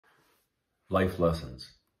life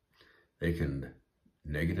lessons. They can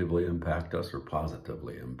negatively impact us or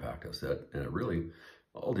positively impact us. And it really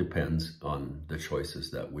all depends on the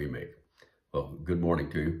choices that we make. Well, good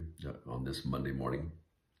morning to you on this Monday morning.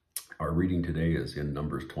 Our reading today is in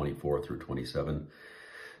Numbers 24 through 27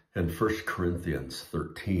 and 1 Corinthians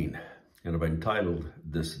 13. And I've entitled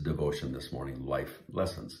this devotion this morning, Life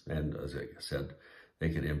Lessons. And as I said, they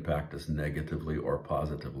can impact us negatively or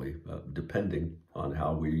positively, depending on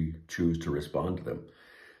how we choose to respond to them.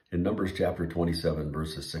 In Numbers chapter 27,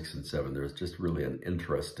 verses 6 and 7, there's just really an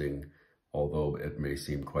interesting, although it may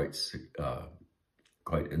seem quite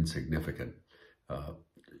insignificant,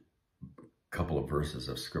 couple of verses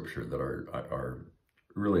of scripture that are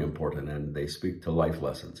really important, and they speak to life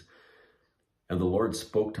lessons. And the Lord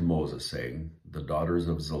spoke to Moses, saying, "The daughters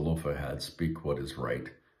of Zelophehad speak what is right.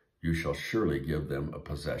 You shall surely give them a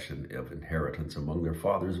possession of inheritance among their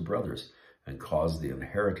father's brothers, and cause the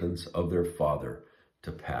inheritance of their father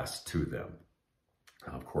to pass to them."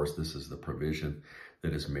 Now, of course, this is the provision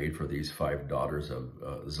that is made for these 5 daughters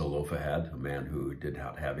of Zelophehad, a man who did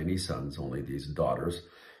not have any sons, only these daughters.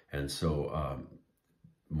 And so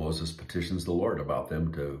Moses petitions the Lord about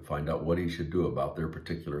them to find out what he should do about their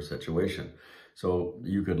particular situation. So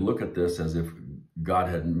you could look at this as if God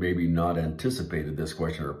had maybe not anticipated this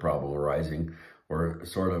question or problem arising, or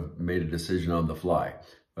sort of made a decision on the fly.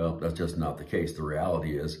 Well, that's just not the case. The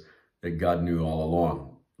reality is that God knew all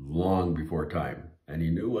along, long before time, and he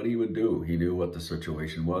knew what he would do. He knew what the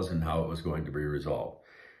situation was and how it was going to be resolved.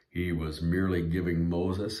 He was merely giving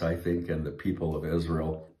Moses, I think, and the people of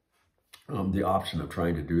Israel the option of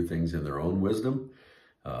trying to do things in their own wisdom,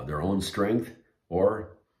 their own strength,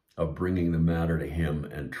 or of bringing the matter to him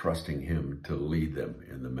and trusting him to lead them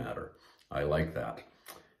in the matter. I like that.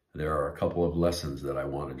 There are a couple of lessons that I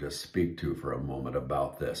want to just speak to for a moment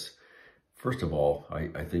about this. First of all,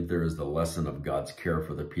 I think there is the lesson of God's care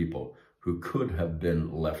for the people who could have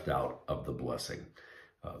been left out of the blessing.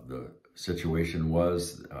 The situation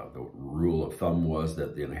was, the rule of thumb was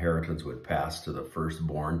that the inheritance would pass to the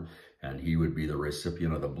firstborn, and he would be the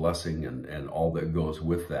recipient of the blessing and all that goes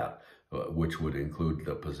with that, which would include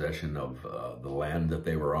the possession of the land that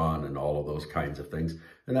they were on and all of those kinds of things.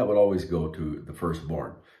 And that would always go to the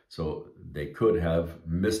firstborn. So they could have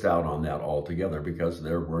missed out on that altogether because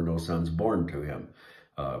there were no sons born to him.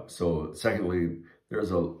 So secondly,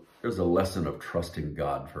 there's a lesson of trusting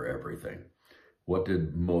God for everything. What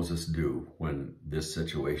did Moses do when this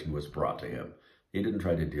situation was brought to him? He didn't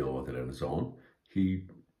try to deal with it on his own. He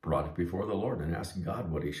brought it before the Lord and asked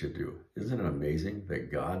God what he should do. Isn't it amazing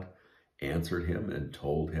that God answered him and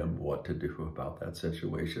told him what to do about that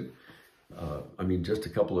situation? I mean, just a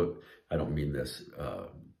couple of, I don't mean this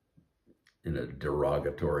in a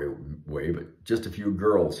derogatory way, but just a few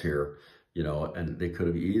girls here, you know, and they could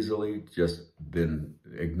have easily just been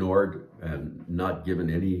ignored and not given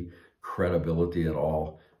any credibility at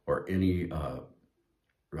all, or any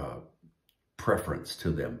preference to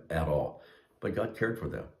them at all. But God cared for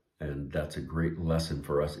them. And that's a great lesson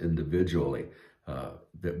for us individually,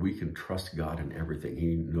 that we can trust God in everything.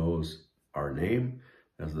 He knows our name.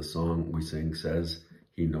 As the song we sing says,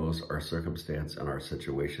 he knows our circumstance and our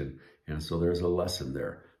situation. And so there's a lesson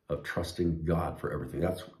there of trusting God for everything.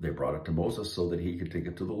 They brought it to Moses so that he could take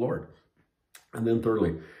it to the Lord. And then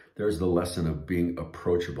thirdly, there's the lesson of being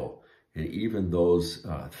approachable. And even those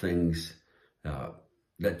things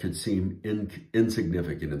that could seem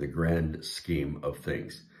insignificant in the grand scheme of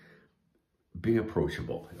things, be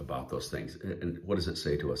approachable about those things. And what does it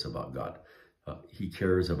say to us about God? He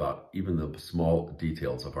cares about even the small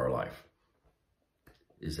details of our life.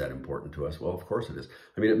 Is that important to us? Well, of course it is.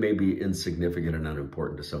 I mean, it may be insignificant and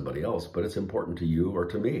unimportant to somebody else, but it's important to you or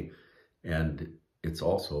to me. And it's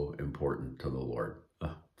also important to the Lord.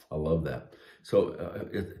 I love that. So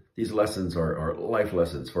these lessons are life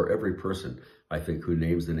lessons for every person, I think, who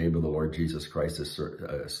names the name of the Lord Jesus Christ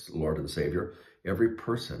as Lord and Savior. Every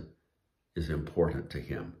person is important to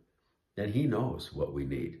him, and he knows what we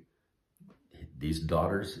need. These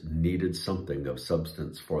daughters needed something of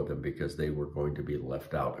substance for them because they were going to be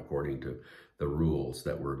left out according to the rules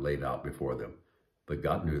that were laid out before them. But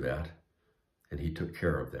God knew that, and he took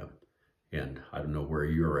care of them. And I don't know where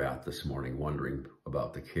you're at this morning wondering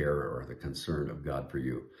about the care or the concern of God for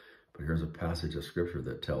you. But here's a passage of scripture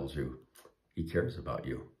that tells you he cares about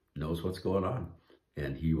you, knows what's going on,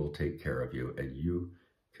 and he will take care of you, and you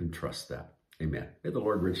can trust that. Amen. May the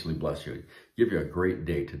Lord richly bless you. Give you a great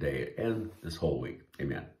day today and this whole week.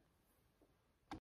 Amen.